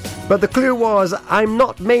 But the clue was, I'm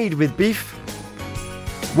not made with beef.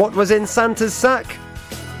 What was in Santa's sack?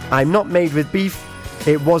 I'm not made with beef.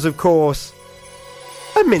 It was, of course,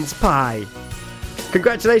 a mince pie.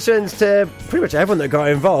 Congratulations to pretty much everyone that got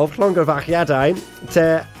involved. Longo Vachiadai,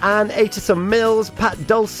 to Anne Aitchison Mills, Pat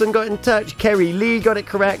Dawson got in touch, Kerry Lee got it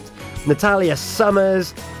correct, Natalia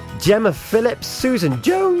Summers, Gemma Phillips, Susan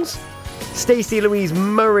Jones, Stacey Louise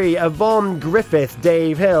Murray, Yvonne Griffith,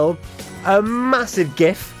 Dave Hill, a massive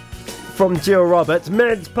gif from Jill Roberts,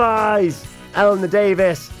 mince pies, Eleanor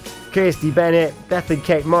Davis, Kirsty Bennett, Beth and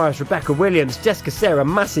Kate Morris, Rebecca Williams, Jessica Sarah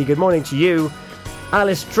Massey, good morning to you,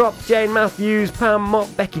 Alice Trop, Jane Matthews, Pam Mott,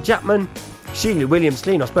 Becky Chapman, Sheila Williams,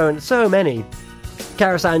 Linos Bowen, so many.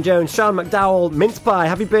 Carasan Jones, Sean McDowell, Mince Pie,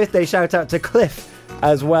 happy birthday shout out to Cliff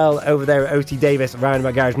as well over there at OT Davis,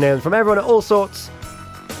 Roundabout Garage Nails, from everyone at all sorts.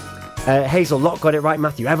 Hazel Locke got it right,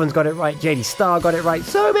 Matthew Evans got it right, JD Starr got it right,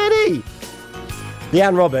 so many!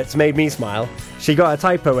 Leanne Roberts made me smile. She got a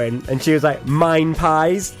typo in and she was like, mine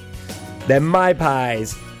pies, they're my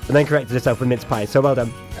pies, and then corrected herself with mince pies, so well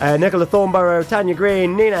done. Nicola Thornborough, Tanya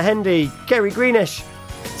Green, Nina Hendy, Kerry Greenish,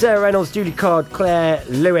 Sarah Reynolds, Julie Codd, Claire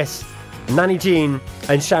Lewis, Nanny Jean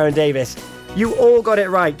and Sharon Davis. You all got it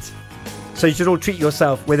right, so you should all treat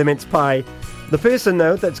yourself with a mince pie. The person,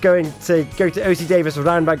 though, that's going to go to OC Davis or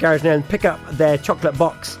Roundabout Garage Nail and pick up their chocolate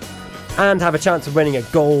box and have a chance of winning a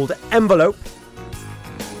gold envelope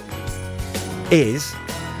is,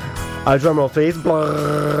 a drum roll please,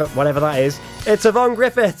 blah, whatever that is, it's Yvonne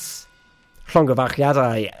Griffiths.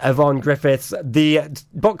 Yvonne Griffiths, the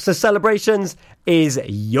box of celebrations is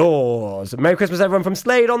yours. Merry Christmas, everyone, from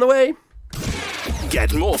Slade on the way.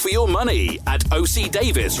 Get more for your money at OC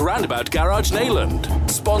Davis Roundabout Garage Neyland,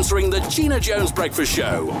 sponsoring the Gina Jones Breakfast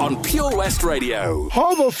Show on Pure West Radio.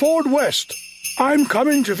 Haverfordwest, I'm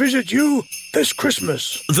coming to visit you this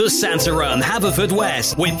Christmas. The Santa Run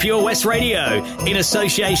Haverfordwest with Pure West Radio, in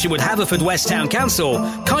association with Haverfordwest Town Council,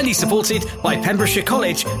 kindly supported by Pembrokeshire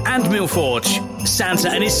College and Millforge. Santa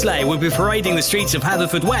and his sleigh will be parading the streets of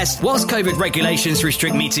Haverfordwest. Whilst COVID regulations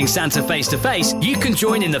restrict meeting Santa face to face, you can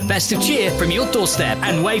join in the festive cheer from your doorstep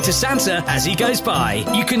and wave to Santa as he goes by.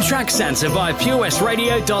 You can track Santa via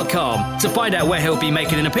purewestradio.com to find out where he'll be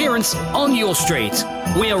making an appearance on your street.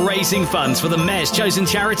 We are raising funds for the Mayor's chosen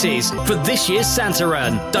charities for this year's Santa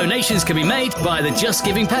Run. Donations can be made via the Just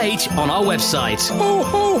Giving page on our website. Ho,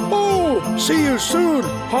 ho, ho! See you soon,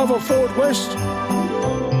 Haverfordwest.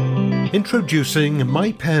 Introducing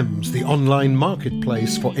MyPems, the online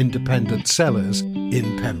marketplace for independent sellers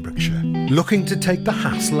in Pembrokeshire. Looking to take the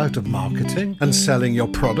hassle out of marketing and selling your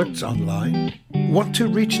products online? Want to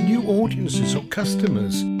reach new audiences or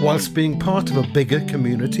customers whilst being part of a bigger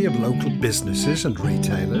community of local businesses and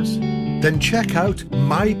retailers? Then check out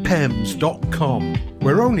mypems.com.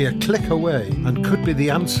 We're only a click away and could be the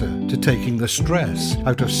answer to taking the stress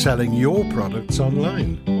out of selling your products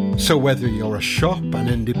online. So whether you're a shop, an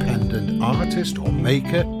independent artist or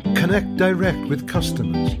maker, connect direct with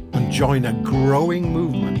customers and join a growing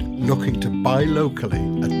movement looking to buy locally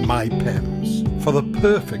at MyPems. For the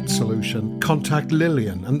perfect solution, contact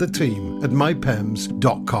Lillian and the team at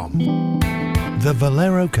mypems.com. The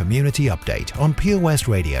Valero Community Update on Pure West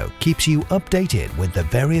Radio keeps you updated with the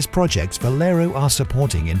various projects Valero are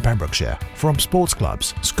supporting in Pembrokeshire, from sports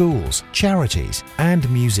clubs, schools, charities and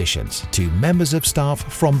musicians to members of staff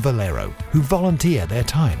from Valero who volunteer their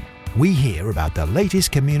time. We hear about the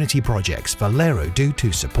latest community projects Valero do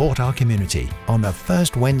to support our community on the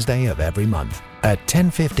first Wednesday of every month at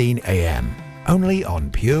 10:15 a.m. only on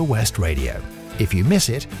Pure West Radio. If you miss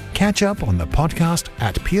it, catch up on the podcast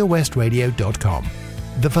at purewestradio.com.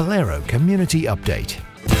 The Valero Community Update.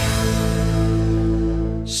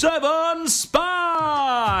 7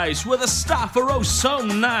 Spice, where the staff are oh so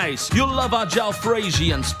nice. You'll love our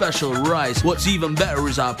jalfrezi and special rice. What's even better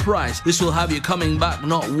is our price. This will have you coming back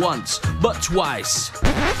not once, but twice.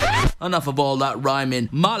 enough of all that rhyming.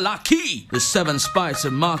 Malaki! The Seven Spice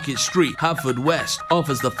of Market Street, Haverfordwest,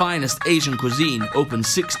 offers the finest Asian cuisine, open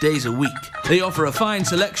 6 days a week. They offer a fine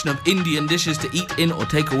selection of Indian dishes to eat in or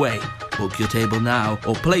take away. Book your table now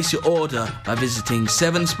or place your order by visiting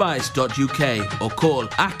sevenspice.uk or call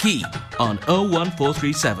Aki on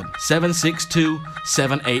 01437 762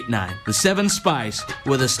 789. The Seven Spice,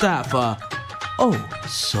 where the staff are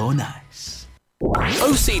so nice.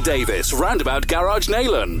 OC Davis Roundabout Garage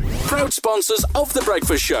Neyland. Proud sponsors of The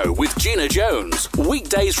Breakfast Show with Gina Jones.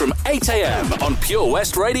 Weekdays from 8 a.m. on Pure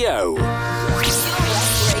West Radio.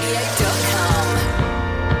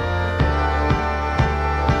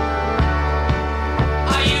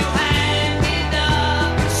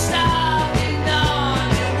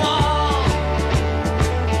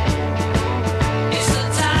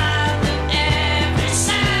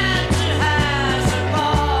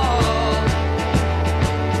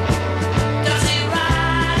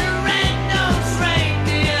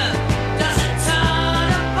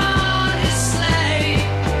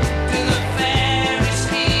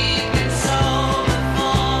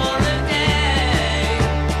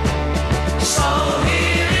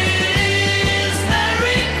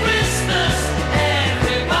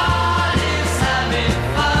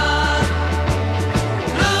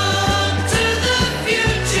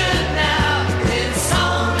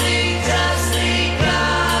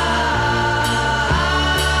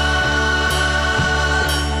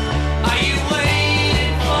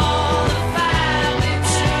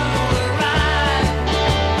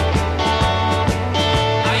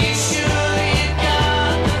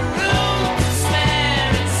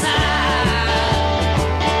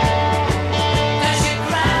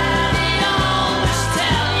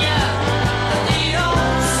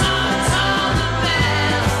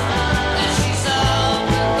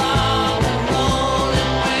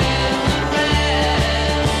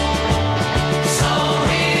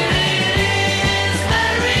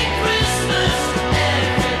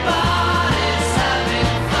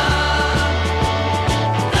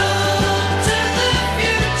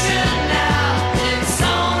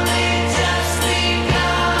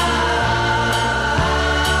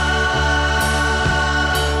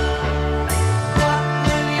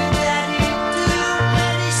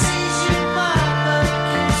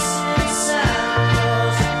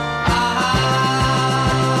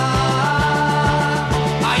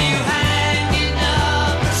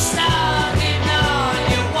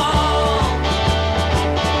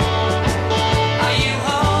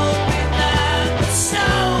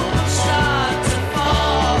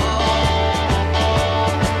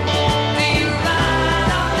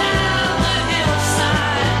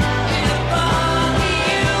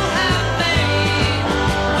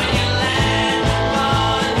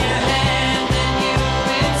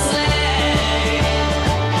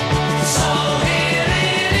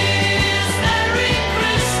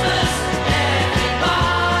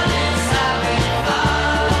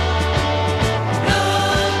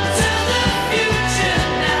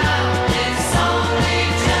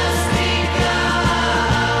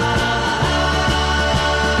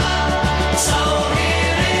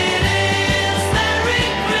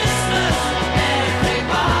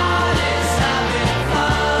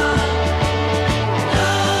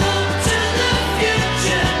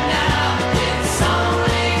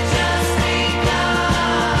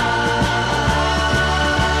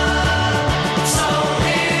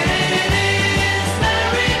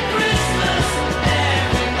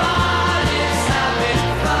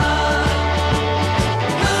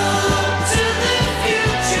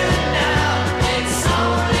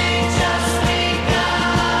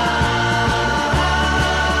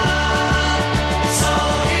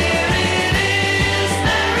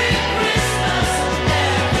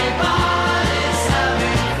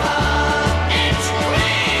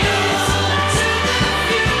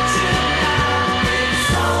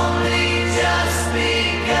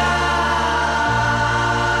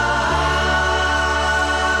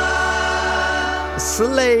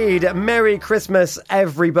 Slade, Merry Christmas,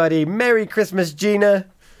 everybody. Merry Christmas, Gina.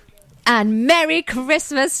 And Merry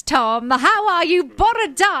Christmas, Tom. How are you?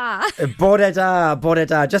 Borada.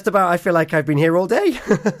 Boreda. Just about, I feel like I've been here all day. I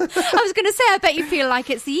was going to say, I bet you feel like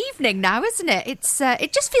it's the evening now, isn't it?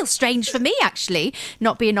 It just feels strange for me, actually,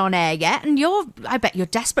 not being on air yet. And I bet you're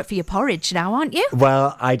desperate for your porridge now, aren't you?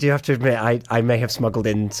 Well, I do have to admit, I may have smuggled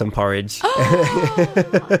in some porridge.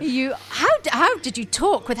 How did you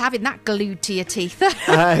talk with having that glued to your teeth?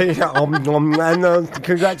 Congratulations.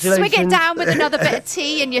 Swig it down with another bit of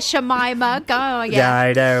tea and your shamai mug. Oh, yeah. Yeah,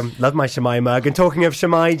 I know. Love my shamai mug. And talking of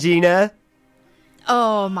shamai, Gina...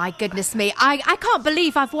 Oh, my goodness me. I can't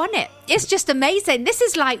believe I've won it. It's just amazing. This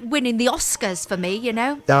is like winning the Oscars for me, you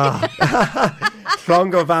know?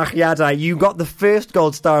 Llongo Fach Iadau, you got the first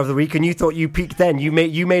gold star of the week and you thought you peaked then. You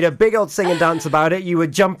made a big old sing and dance about it. You were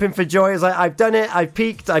jumping for joy. It's like, I've done it, I've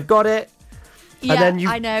peaked, I've got it. Yeah, and then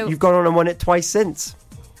I know. You've gone on and won it twice since.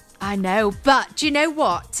 I know, but do you know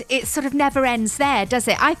what? It sort of never ends there, does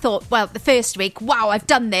it? I thought, well, the first week, wow, I've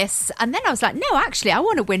done this. And then I was like, no, actually, I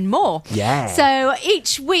want to win more. Yeah. So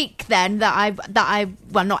each week then that I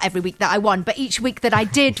well, not every week that I won, but each week that I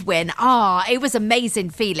did win, it was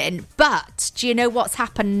amazing feeling. But do you know what's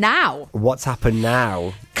happened now? What's happened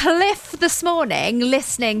now? Cliff this morning,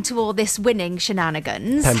 listening to all this winning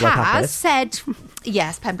shenanigans, has said,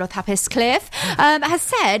 yes, Pembroke Happist Cliff, has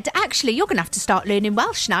said, actually, you're going to have to start learning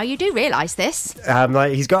Welsh now. You do realise this.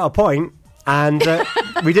 He's got a point. And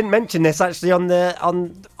we didn't mention this actually on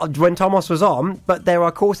when Thomas was on, but there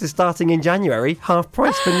are courses starting in January, half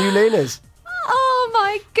price for new learners. Oh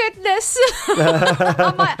my goodness.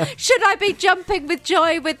 Should I be jumping with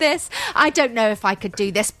joy with this? I don't know if I could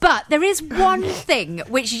do this, but there is one thing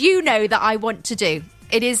which you know that I want to do.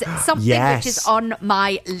 It is something which is on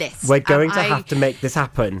my list. We're going to have to make this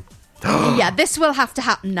happen. Yeah, this will have to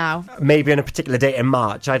happen now. Maybe on a particular date in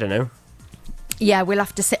March, I don't know. Yeah, we'll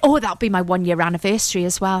have to say, that'll be my 1 year anniversary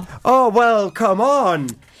as well. Oh, well, come on.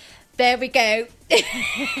 There we go.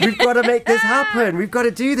 We've got to make this happen. We've got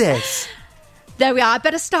to do this. There we are. I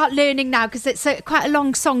better start learning now because it's quite a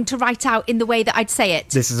long song to write out in the way that I'd say it.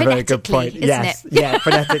 This is a very good point. Yes, it? Yeah,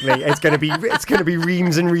 phonetically, it's going to be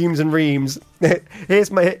reams and reams and reams. Here's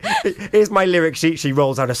my lyric sheet. She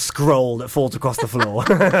rolls out a scroll that falls across the floor.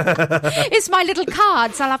 It's my little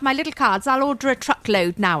cards. I'll have my little cards. I'll order a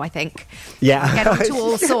truckload now, I think. Yeah, get onto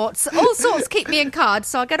all sorts. All sorts keep me in cards,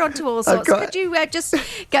 so I'll get onto all sorts. Could you just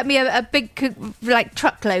get me a big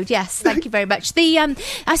truckload? Yes, thank you very much.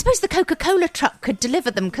 I suppose the Coca-Cola truck could deliver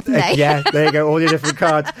them, couldn't they? Yeah, there you go, all your different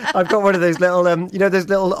cards. I've got one of those little, those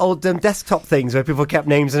little old desktop things where people kept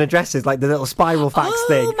names and addresses, like the little spiral fax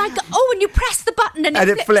thing. Oh my God. Oh, and you press the button and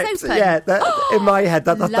it flips open. Yeah, in my head,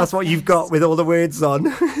 that's what you've got with all the words on.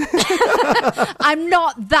 I'm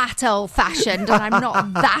not that old-fashioned, and I'm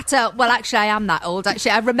not that old. Well, actually, I am that old.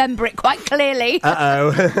 Actually, I remember it quite clearly.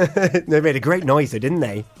 Uh-oh. They made a great noise, didn't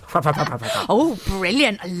they? Oh,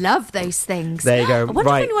 brilliant. I love those things. There you go. I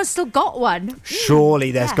wonder if anyone's still got one.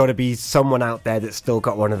 Surely there's got to be someone out there that's still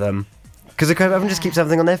got one of them. Because everyone just keeps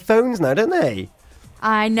everything on their phones now, don't they?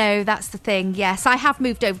 I know, that's the thing. Yes, I have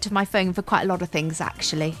moved over to my phone for quite a lot of things,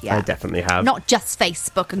 actually. Yeah. I definitely have. Not just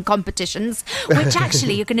Facebook and competitions, which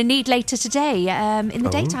actually you're going to need later today in the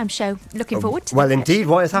daytime show. Looking forward to that. Well, indeed.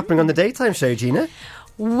 What is happening on the daytime show, Gina?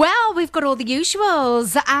 Well, we've got all the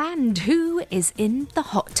usuals. And who is in the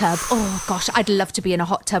hot tub? Oh, gosh, I'd love to be in a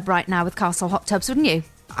hot tub right now with Castle Hot Tubs, wouldn't you?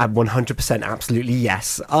 100%, absolutely,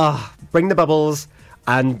 yes. Bring the bubbles.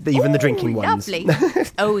 And even the drinking ones. Lovely.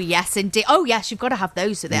 Oh, yes, indeed. Oh, yes, you've got to have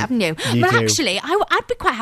those with it, haven't you? You do. Actually, I'd be quite